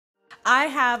I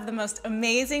have the most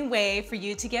amazing way for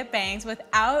you to get bangs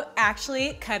without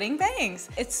actually cutting bangs.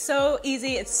 It's so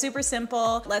easy, it's super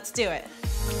simple. Let's do it.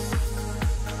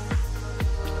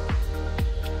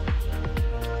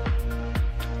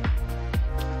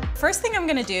 First thing I'm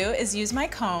gonna do is use my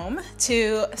comb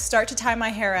to start to tie my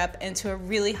hair up into a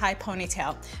really high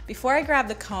ponytail. Before I grab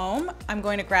the comb, I'm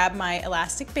going to grab my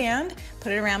elastic band,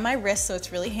 put it around my wrist so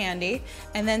it's really handy,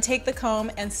 and then take the comb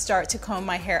and start to comb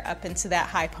my hair up into that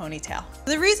high ponytail.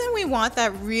 The reason we want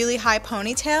that really high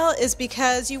ponytail is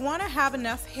because you want to have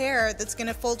enough hair that's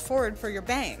gonna fold forward for your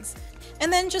bangs.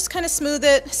 And then just kind of smooth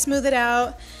it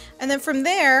out. And then from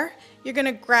there, you're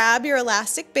gonna grab your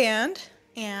elastic band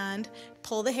and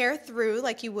pull the hair through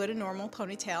like you would a normal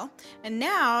ponytail. And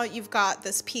now you've got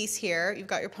this piece here, you've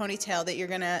got your ponytail that you're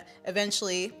gonna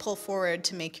eventually pull forward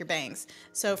to make your bangs.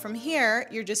 So from here,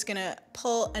 you're just gonna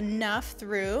pull enough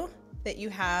through that you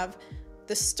have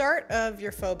the start of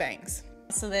your faux bangs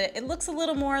so that it looks a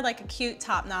little more like a cute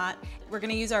top knot. We're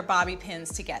gonna use our bobby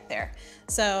pins to get there.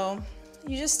 So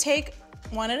you just take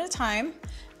one at a time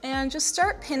and just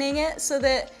start pinning it so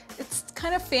that it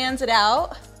kind of fans it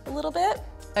out a little bit.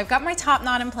 I've got my top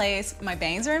knot in place, my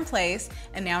bangs are in place,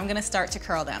 and now I'm gonna start to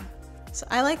curl them. So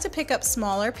I like to pick up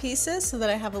smaller pieces so that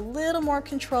I have a little more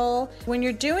control. When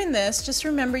you're doing this, just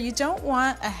remember you don't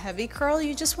want a heavy curl,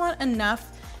 you just want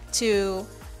enough to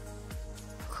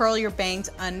curl your bangs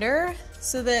under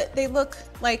so that they look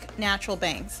like natural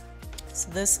bangs. So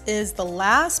this is the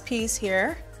last piece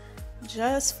here,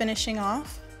 just finishing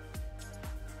off.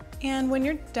 And when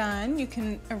you're done, you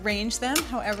can arrange them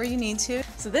however you need to.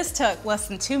 So this took less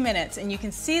than 2 minutes, and you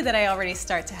can see that I already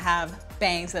start to have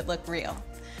bangs that look real.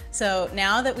 So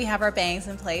now that we have our bangs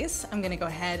in place, I'm gonna go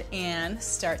ahead and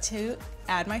start to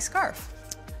add my scarf.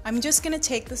 I'm just gonna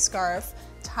take the scarf,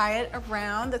 tie it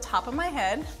around the top of my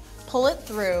head, pull it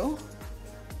through,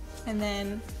 and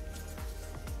then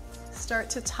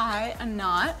start to tie a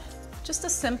knot, just a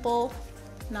simple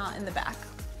knot in the back.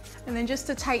 And then just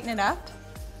to tighten it up,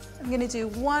 I'm gonna do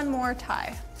one more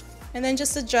tie. And then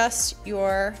just adjust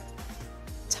your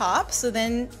top so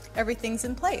then everything's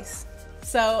in place.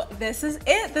 So this is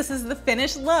it. This is the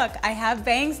finished look. I have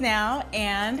bangs now,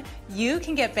 and you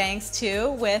can get bangs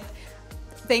too with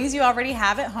things you already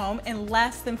have at home in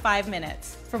less than 5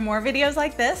 minutes. For more videos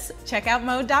like this, check out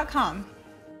mode.com.